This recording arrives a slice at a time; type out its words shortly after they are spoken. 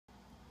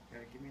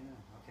give me that.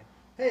 Okay.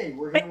 Hey,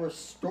 we're here with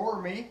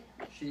Stormy.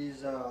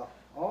 She's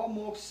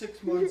almost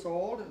 6 months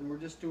old, and we're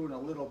just doing a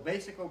little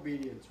basic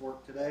obedience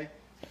work today.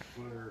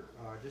 We're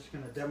just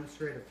going to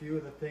demonstrate a few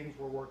of the things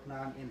we're working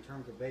on in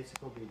terms of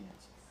basic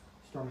obedience.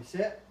 Stormy,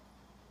 sit.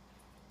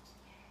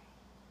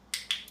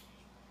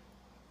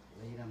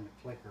 Laid on the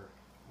clicker.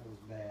 That was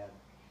bad.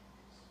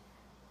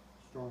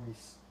 Stormy,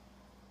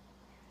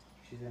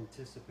 she's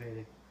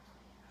anticipating.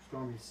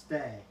 Stormy,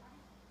 stay.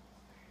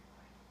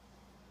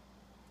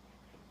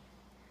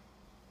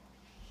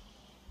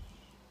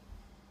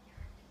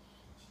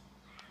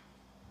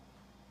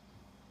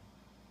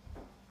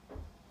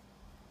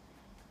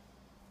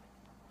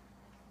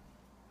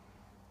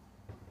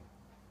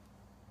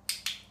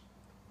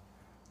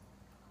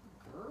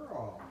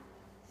 Girl.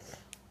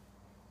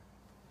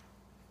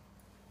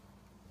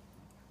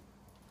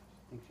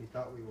 I think she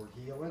thought we were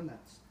healing.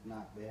 That's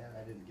not bad.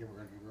 I didn't give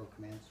her any real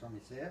commands. Stormy,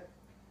 sit.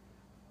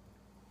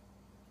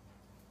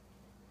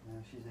 Now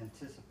she's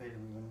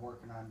anticipating we've been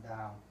working on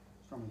down.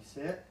 Stormy,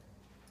 sit.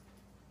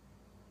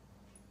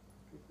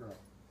 Good girl.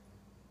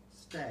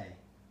 Stay.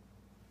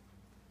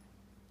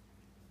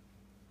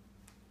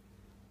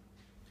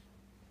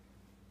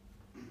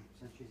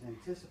 Since she's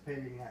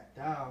anticipating that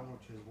down,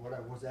 which is what I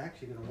was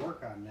actually going to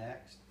work on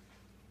next,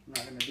 I'm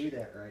not going to do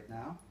that right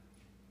now.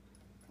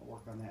 I'll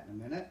work on that in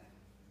a minute.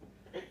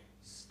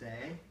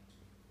 Stay.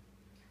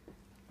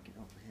 Get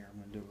over here. I'm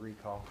going to do a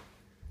recall.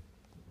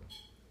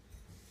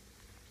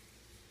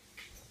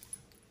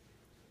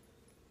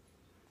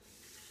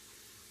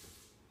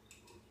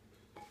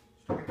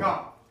 Stormy,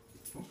 come.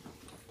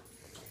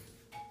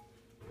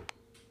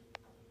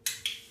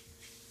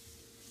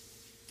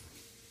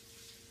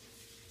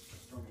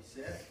 Stormy,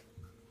 sit.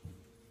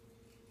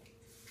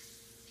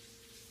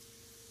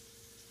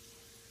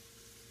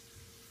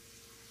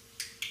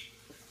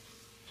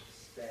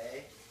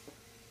 Stay.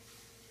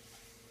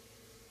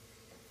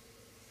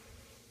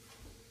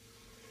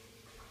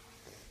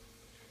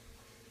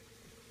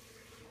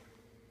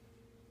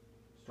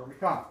 Stormy,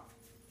 come.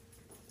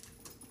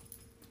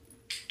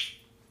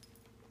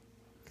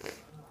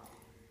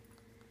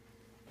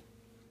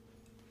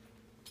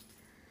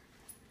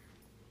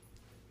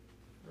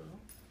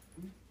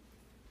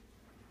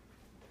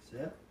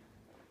 Sit.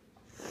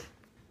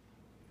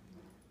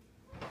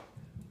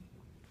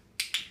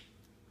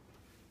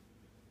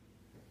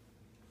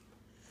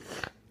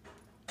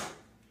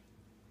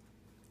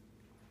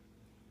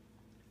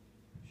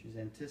 She's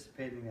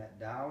anticipating that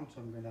down, so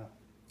I'm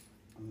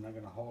not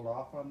gonna hold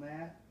off on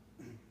that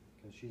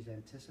because she's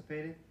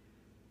anticipating.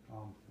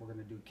 We're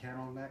gonna do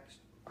kennel next,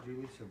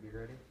 Julie. So be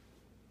ready.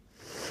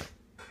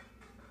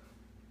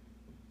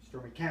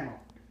 Stormy, kennel.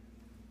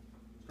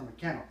 Stormy,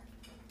 kennel.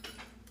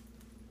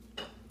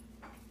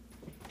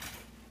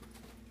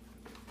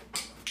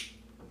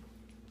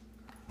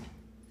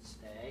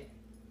 Stay.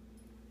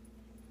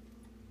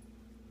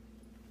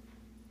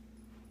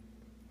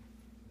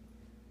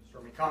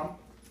 Stormy, come.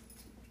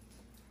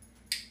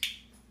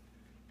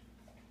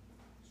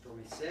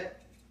 Stormy, sit.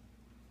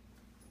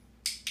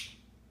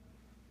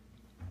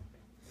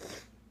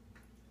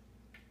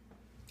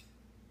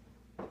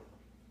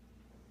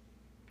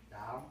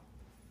 Down.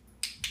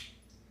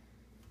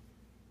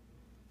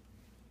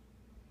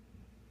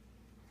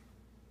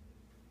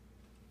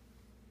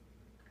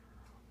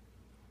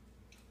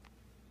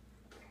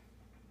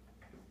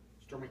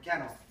 Stormy,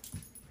 kennel.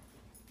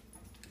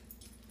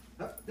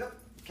 Up, up,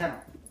 kennel.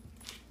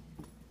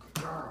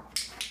 Good girl.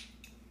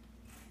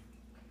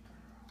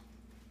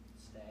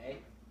 Stay.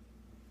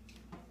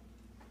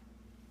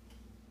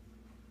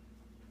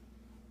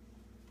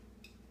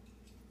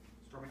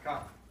 Stormy,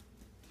 come.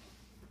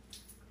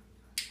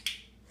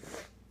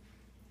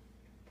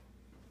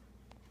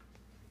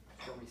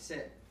 Stormy,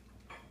 sit.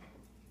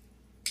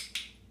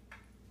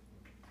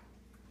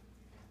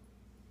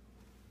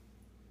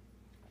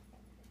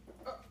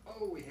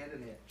 Oh, we had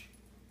an itch.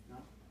 No,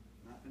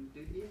 not going to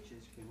do the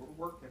itches because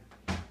we're working.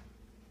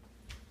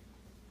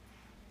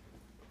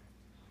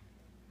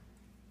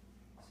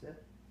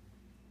 Sit.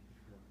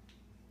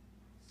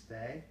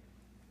 Stay.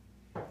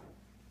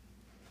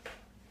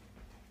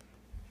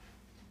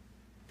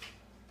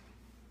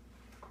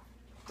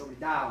 Stormy,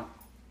 down.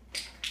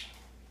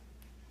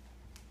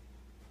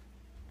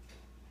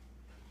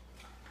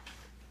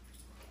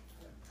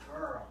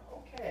 Girl.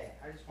 Okay,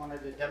 I just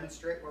wanted to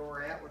demonstrate where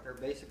we're at with our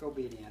basic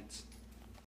obedience.